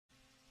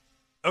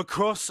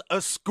Across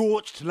a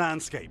scorched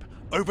landscape,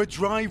 over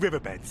dry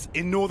riverbeds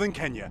in northern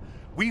Kenya,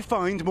 we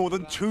find more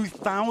than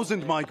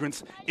 2,000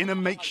 migrants in a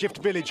makeshift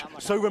village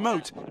so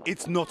remote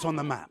it's not on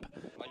the map.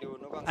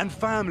 And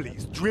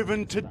families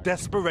driven to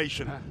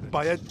desperation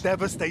by a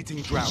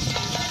devastating drought,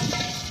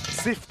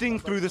 sifting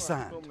through the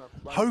sand,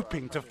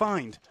 hoping to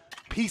find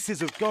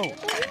pieces of gold.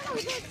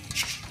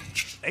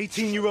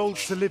 18-year-old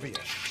Olivia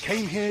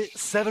came here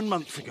 7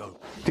 months ago.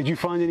 Did you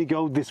find any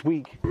gold this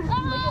week?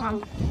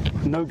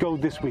 No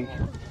gold this week.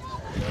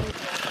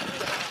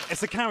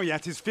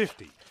 Escalate is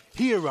 50.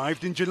 He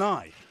arrived in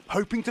July,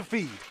 hoping to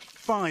feed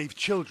 5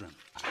 children.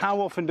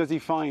 How often does he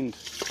find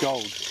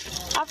gold?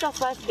 After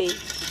 5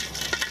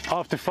 days.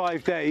 After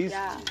 5 days?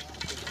 Yeah.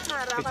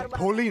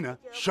 Paulina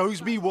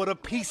shows me what a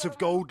piece of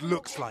gold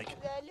looks like.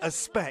 A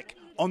speck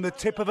on the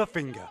tip of a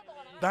finger.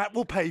 That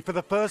will pay for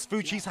the first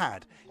food she's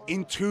had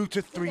in 2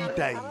 to 3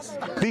 days.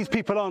 These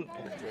people aren't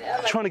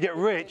trying to get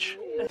rich.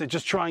 They're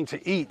just trying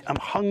to eat. I'm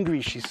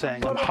hungry, she's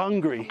saying. I'm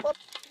hungry.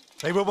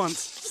 They were once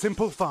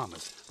simple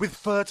farmers with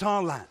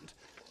fertile land.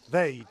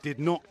 They did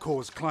not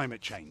cause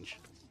climate change.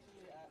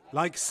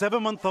 Like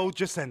 7-month-old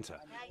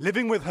Jacinta,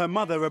 living with her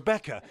mother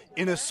Rebecca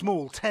in a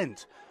small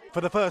tent. For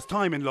the first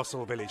time in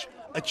Lossell village,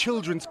 a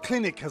children's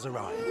clinic has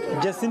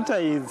arrived. Jacinta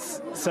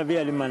is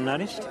severely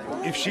malnourished.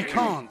 If she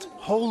can't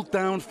hold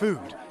down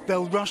food,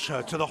 they'll rush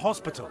her to the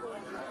hospital.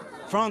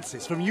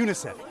 Francis from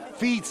UNICEF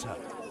feeds her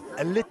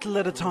a little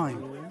at a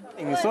time.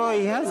 So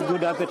he has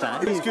good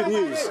appetite. It's good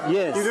news.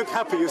 Yes. You look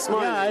happy, you're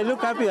smiling. Yeah, I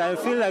look happy. I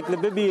feel like the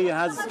baby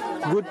has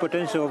good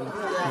potential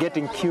of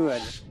getting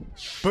cured.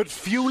 But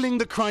fueling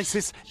the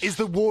crisis is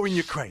the war in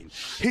Ukraine,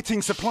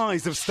 hitting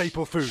supplies of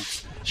staple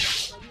foods.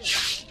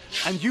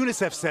 And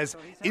UNICEF says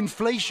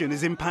inflation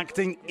is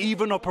impacting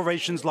even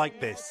operations like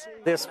this.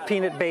 This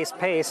peanut-based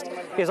paste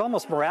is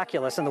almost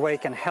miraculous in the way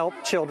it can help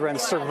children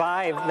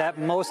survive that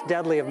most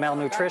deadly of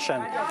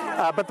malnutrition.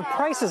 But the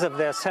prices of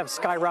this have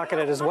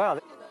skyrocketed as well.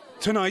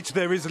 Tonight,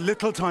 there is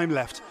little time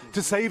left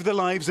to save the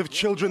lives of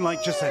children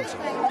like Jacinta.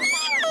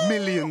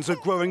 Millions are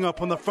growing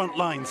up on the front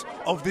lines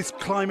of this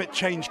climate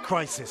change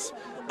crisis,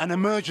 an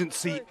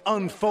emergency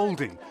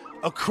unfolding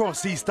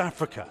across East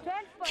Africa.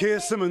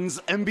 Keir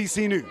Simmons,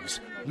 NBC News,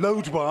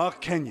 Lodwar,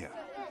 Kenya.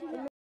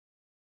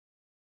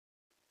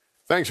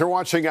 Thanks for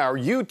watching our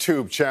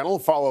YouTube channel.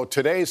 Follow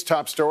today's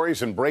top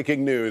stories and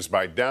breaking news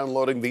by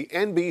downloading the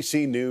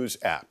NBC News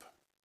app.